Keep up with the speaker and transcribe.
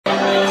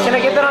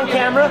I get that on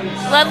camera?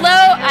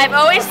 Ludlow, I've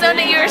always known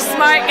that you're a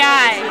smart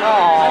guy.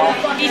 Oh.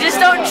 You just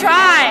don't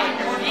try.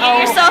 You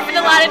get yourself in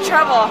a lot of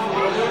trouble.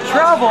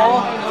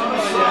 Trouble?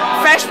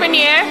 Freshman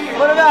year,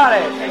 What about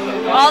it?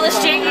 all the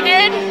shit you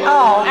did.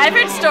 Oh. I've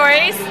heard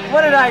stories.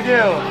 What did I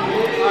do?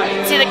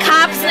 See the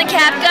cops and the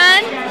cap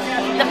gun,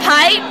 the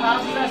pipe,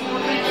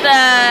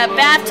 the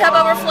bathtub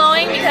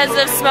overflowing because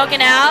of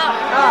smoking out.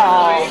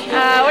 Oh.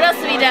 What else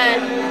have you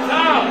done?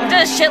 You've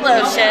done a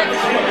shitload of shit.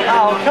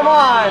 Oh, come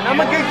on. I'm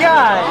a good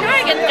guy. You're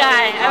a good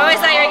guy. I've always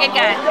thought you were a good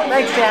guy.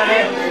 Thanks,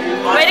 Tammy.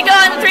 Way to go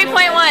on the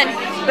 3.1.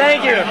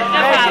 Thank you.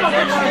 No problem.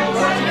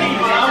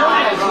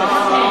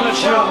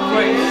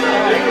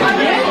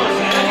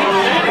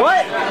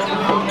 What?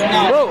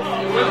 Whoa.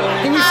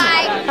 Can you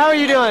Hi. see? How are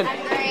you doing?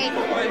 Great.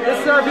 This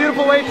is our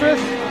beautiful waitress.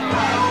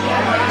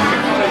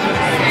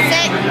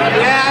 Sit.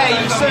 Yeah,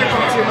 you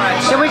circle too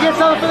much. Can we get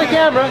something for the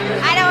camera?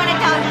 I don't want to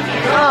tell you.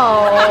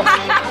 Oh.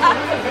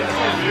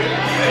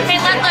 Hey,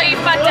 Ludlow, you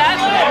fucked up.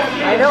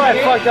 I know I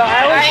fucked up.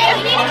 Are You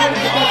you? need to go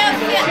video your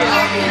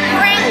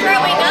friend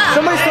throwing up.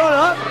 Somebody's throwing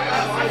up?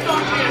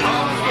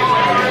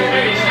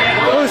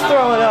 Who's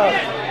throwing up?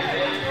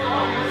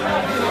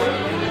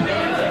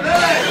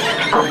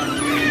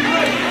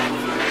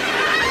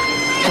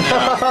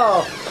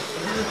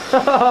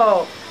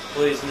 Oh.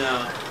 Please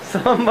no.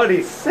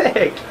 Somebody's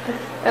sick.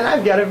 And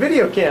I've got a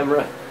video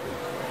camera.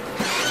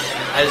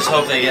 I just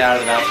hope they get out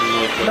of the bathroom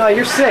really quick. No,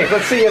 you're sick.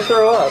 Let's see you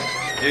throw up.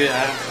 Dude,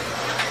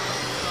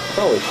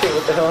 Holy shit,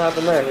 what the hell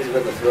happened there?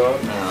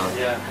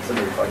 yeah.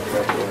 Somebody fucked you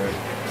up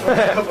for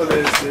it. Couple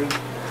days, dude.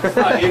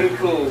 Not even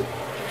cool.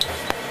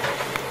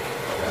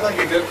 It's like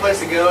a good place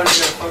to go and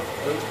you're gonna fuck.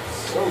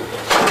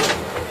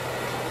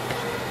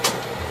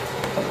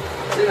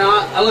 See,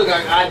 now I look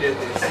like I did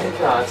this. No,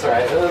 it's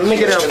alright. Let me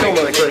get out and film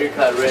really quick.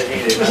 Cut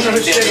red-handed.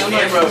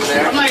 Camera over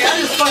there. I'm like,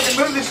 I just fucking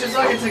moved this shit so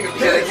I can take a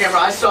picture. Yeah, the camera.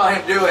 I saw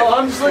him do it. Oh,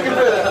 I'm just looking for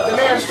the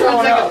man's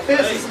throwing up.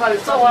 Piss.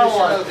 That's all I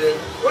want.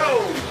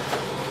 Whoa.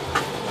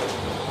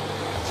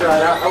 It's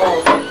alright, I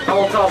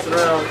won't toss it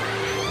around.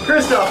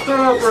 Christoph,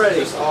 throw up already.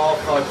 Just all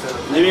fucked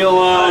up. Leave me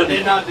alone. I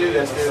did not do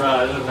this, dude. It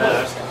doesn't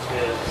matter.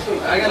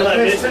 I gotta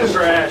piss in the too.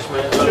 trash,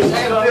 man. I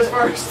gotta piss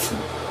first.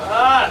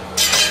 Ah.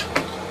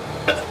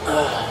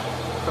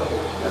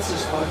 That's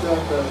just fucked up,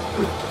 though.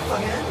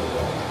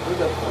 What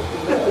the fuck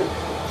is that?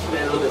 She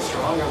made it a little bit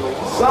stronger on the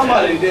wall.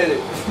 Somebody did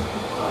it.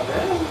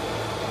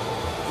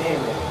 Damn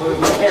it. Where's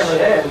my camera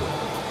then?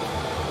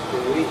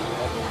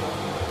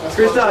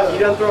 Christoph, you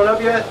done throwing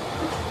up yet?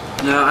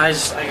 No, I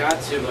got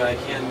to, but I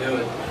can't do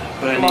it.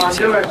 But I Come need on, to.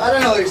 do it. I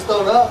don't know he's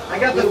thrown up. I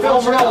got the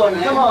film rolling.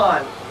 Come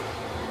on.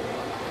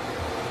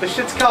 This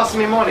shit's costing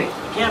me money.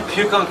 I can't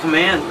puke on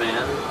command,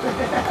 man.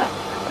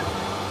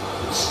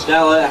 Just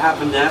gotta let it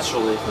happen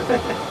naturally.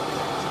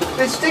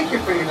 Then stick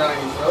your finger down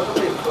your throat. Don't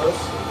be a puss.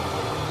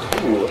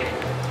 Ooh.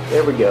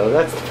 There we go.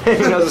 That's he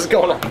knows what's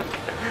going on.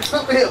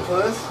 Don't be a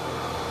puss.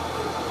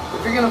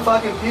 If you're gonna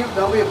fucking puke,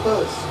 don't be a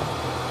puss.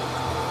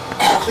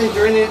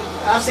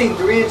 I've seen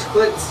 3-inch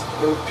clits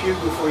go puke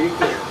before you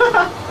could.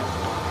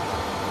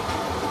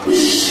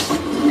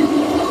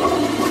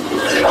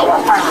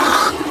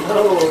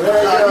 Oh,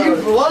 there You you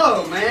go.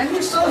 blow, man.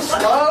 You're so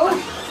slow.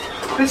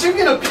 If you're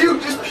gonna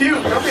puke, just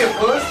puke. Don't be a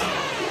puss.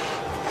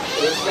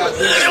 Isn't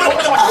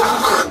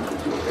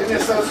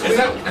it so sweet? Is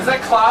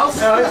that Klaus?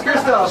 No, it's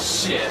Christoph.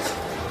 Shit.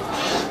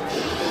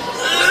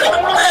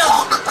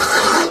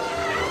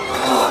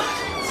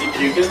 Is he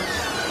puking?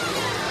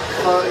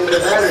 The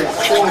battery's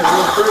thing is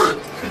real pretty.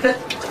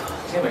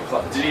 Damn it,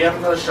 Klaus. Did he have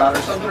another shot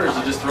or something, or is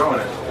he just throwing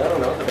it? I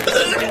don't know.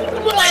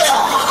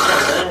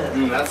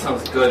 That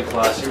sounds good,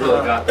 Klaus. You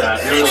really got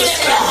that. You're really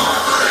sick.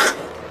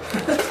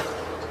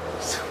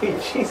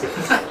 Sweet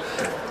Jesus.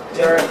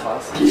 Alright,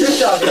 Klaus.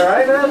 Christoph, you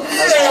alright, man?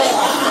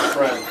 My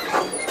friend.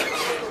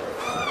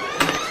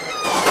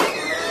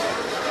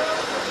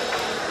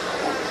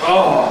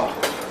 Oh.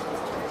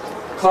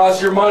 Klaus,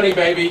 your money,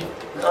 baby.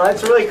 No,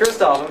 it's really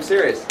Christoph. I'm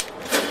serious.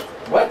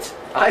 What?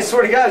 I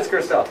swear to God, it's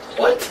Christoph.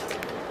 What?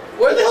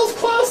 Where the hell's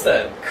Klaus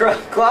then?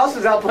 Klaus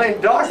is out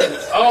playing darts.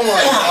 Oh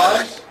my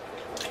gosh.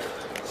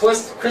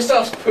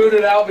 Christoph's pooed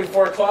it out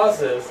before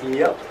Klaus is.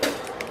 Yep.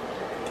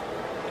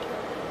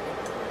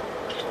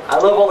 I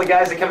love all the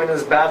guys that come into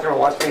this bathroom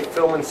and watch me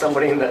filming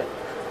somebody in the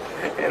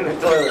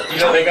toilet. You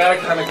know, they gotta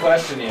kind of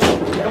question you.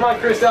 Come on,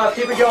 Christoph,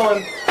 keep it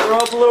going. Throw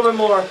up a little bit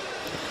more.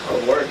 Oh,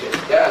 work it.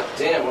 God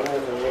damn, what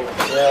happened here?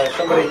 Yeah,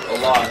 somebody A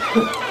lot.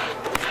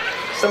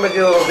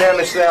 did a little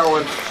damage to that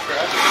one.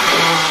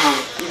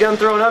 You done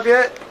throwing up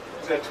yet?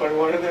 Is that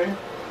 21 in there?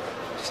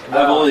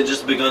 I've only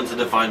just begun to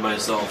define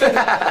myself. No,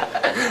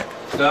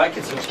 that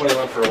kid's been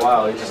 21 for a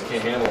while. He just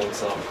can't handle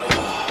himself.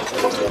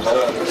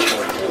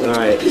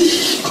 Alright. I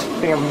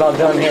think I'm about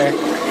done here.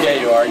 Yeah,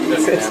 you are. You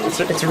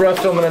It's rough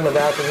filming in the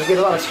bathroom. You get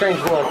a lot of strange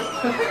looks.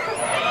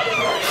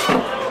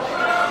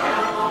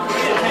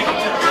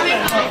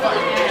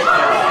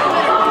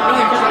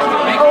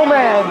 Oh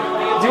man,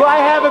 do I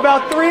have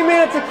about 3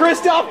 minutes of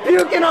Christoph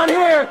puking on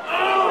here?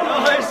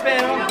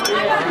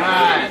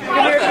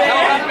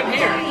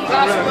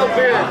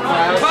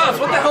 Klaus,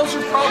 what the hell's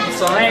your problem,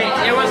 son? Hey,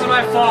 it wasn't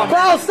my fault.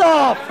 Klaus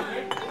off!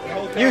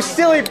 You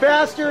silly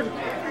bastard!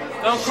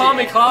 Don't call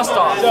me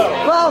Klostoff.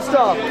 Klaus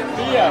off!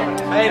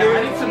 Hey,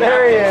 dude.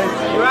 There he is.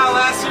 You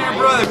outlasted your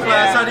brother,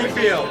 Klaus. How do you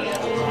feel?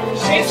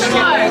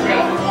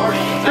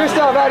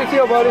 Christoph, how do you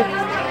feel, buddy?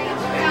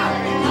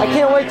 I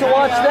can't wait to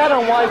watch that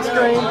on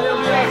widescreen.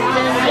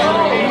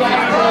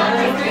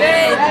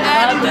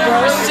 At the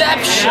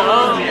reception.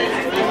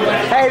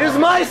 Hey, this is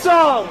my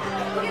song!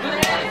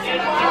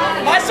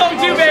 My song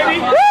too, baby.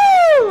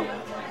 Woo!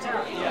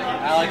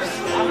 Alex,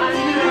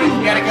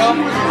 you gotta go.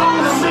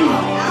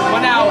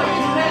 1 hour.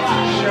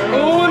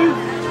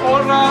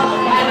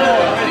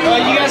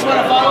 You guys want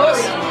to follow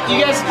us? You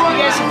guys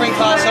can bring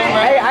Klaus home,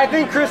 right? Hey, I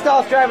think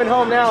Christoph's driving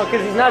home now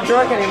because he's not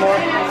drunk anymore.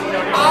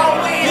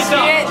 Always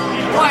get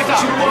what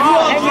you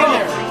want. Hang in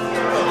there.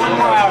 1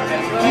 more hour,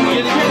 man.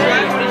 You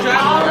drive?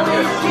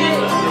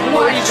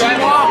 What you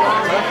driving?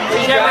 You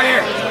drive right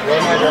here. What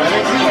am I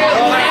driving?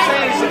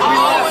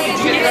 Always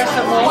get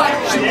what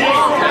you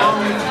want.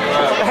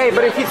 Hey,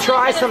 but if you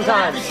try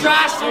sometimes,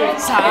 Try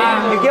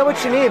sometime. you get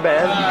what you need,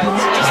 man.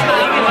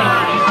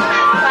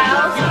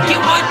 Get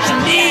what you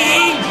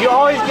need. You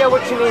always get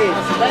what you need.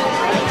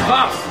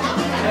 Klaus,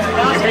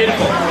 you're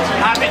beautiful.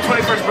 Happy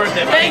 21st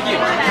birthday. Thank you.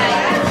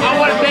 I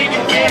want to thank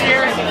you for being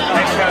here.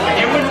 Thanks for having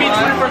me. It wouldn't be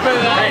 21st birthday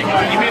without you.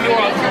 You made me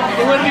world.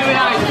 It wouldn't be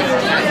without you.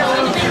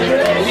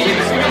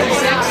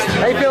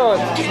 How you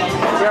feeling?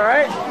 You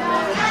alright?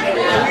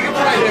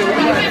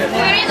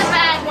 We're in the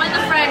bed. One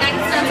the friend. I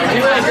can sense it.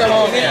 You want to go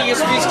home, yeah. You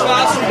speak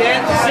Klaus and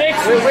Dan?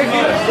 6. We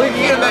can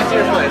get him back to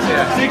your place,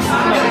 yeah. 6.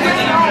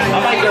 I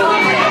might go.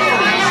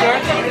 Sure?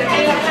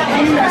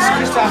 That's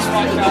Christoph's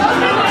watch now.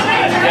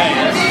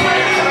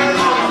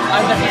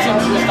 I've never seen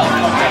Christoph.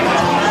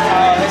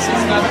 This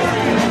is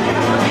nothing.